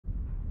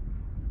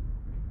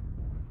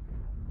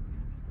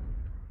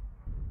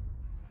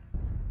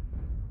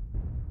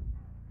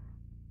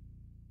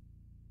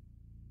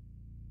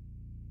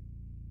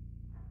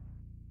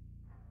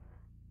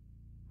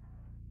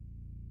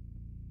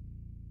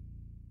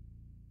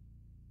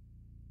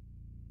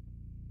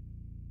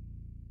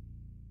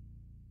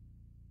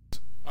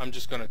I'm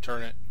just gonna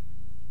turn it.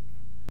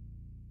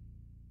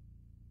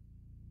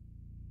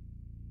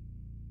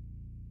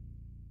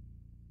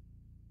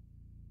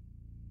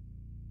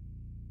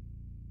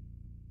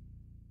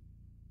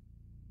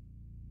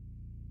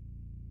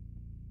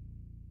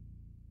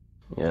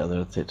 Yeah,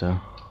 that's it.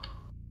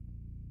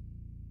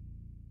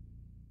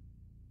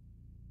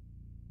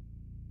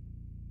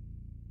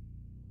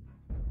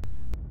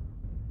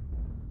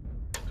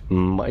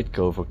 Might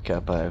go for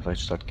Kappa if I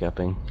start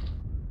capping.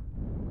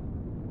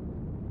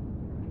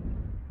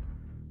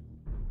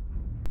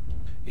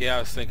 Yeah, I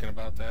was thinking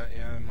about that.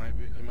 Yeah,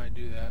 I might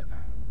do that.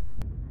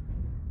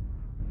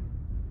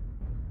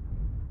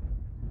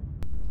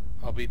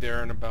 I'll be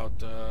there in about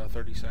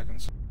 30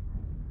 seconds.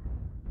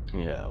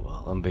 Yeah,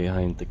 well, I'm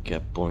behind the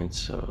cap point,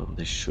 so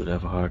they should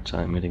have a hard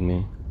time hitting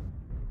me.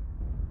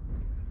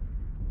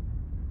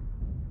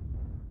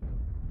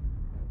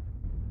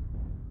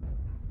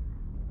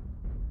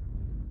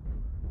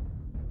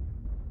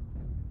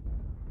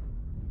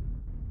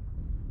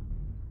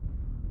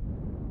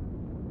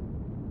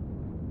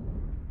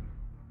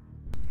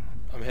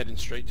 I'm heading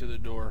straight to the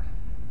door.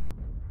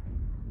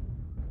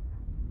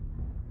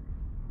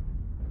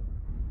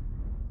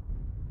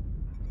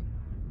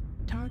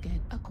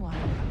 Target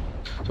acquired.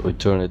 So we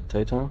turn it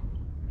theta?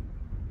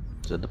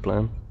 Is that the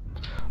plan?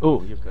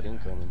 Oh, you've got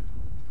incoming.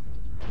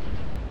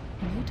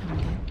 New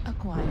target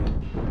acquired.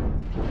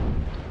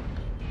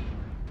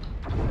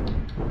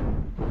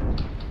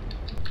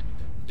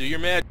 Do your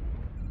magic.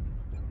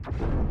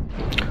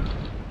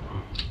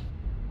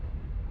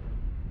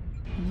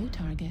 New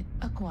target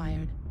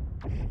acquired.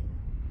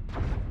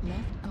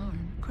 Left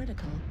arm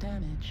critical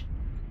damage.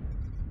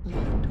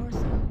 Left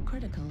torso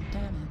critical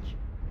damage.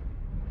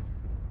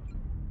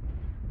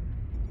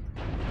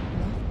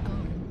 Left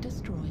arm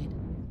destroyed.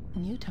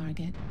 New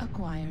target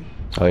acquired.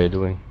 How are you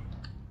doing?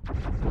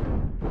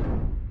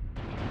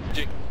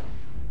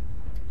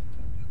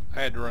 I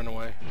had to run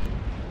away.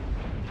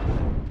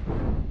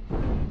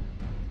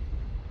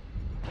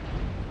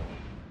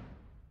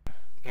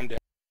 I'm dead.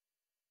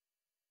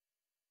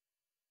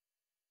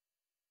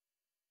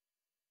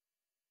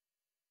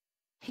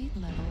 Heat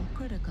level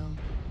critical.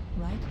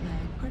 Right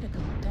leg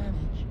critical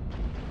damage.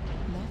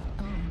 Left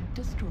arm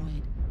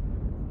destroyed.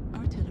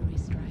 Artillery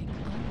strike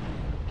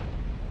online.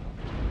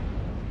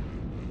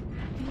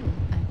 Fuel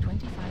at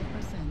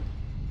 25%.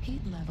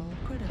 Heat level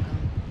critical.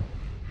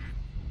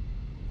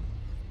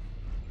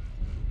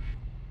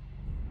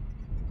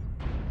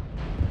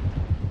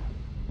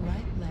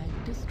 Right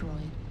leg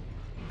destroyed.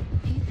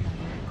 Heat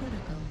level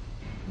critical.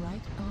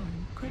 Right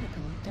arm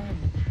critical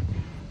damage.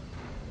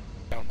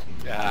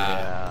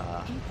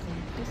 Yeah. Heat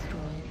sink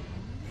destroyed.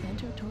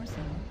 Center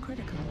torso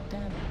critical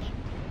damage.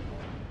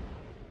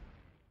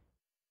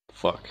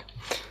 Fuck.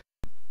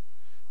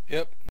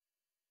 Yep.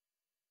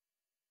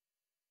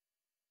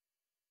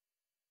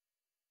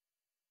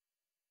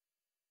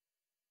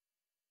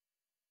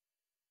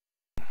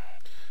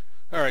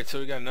 Alright, so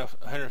we got enough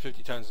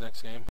 150 tons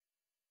next game.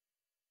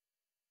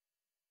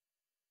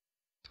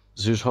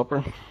 Zeus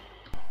Hopper.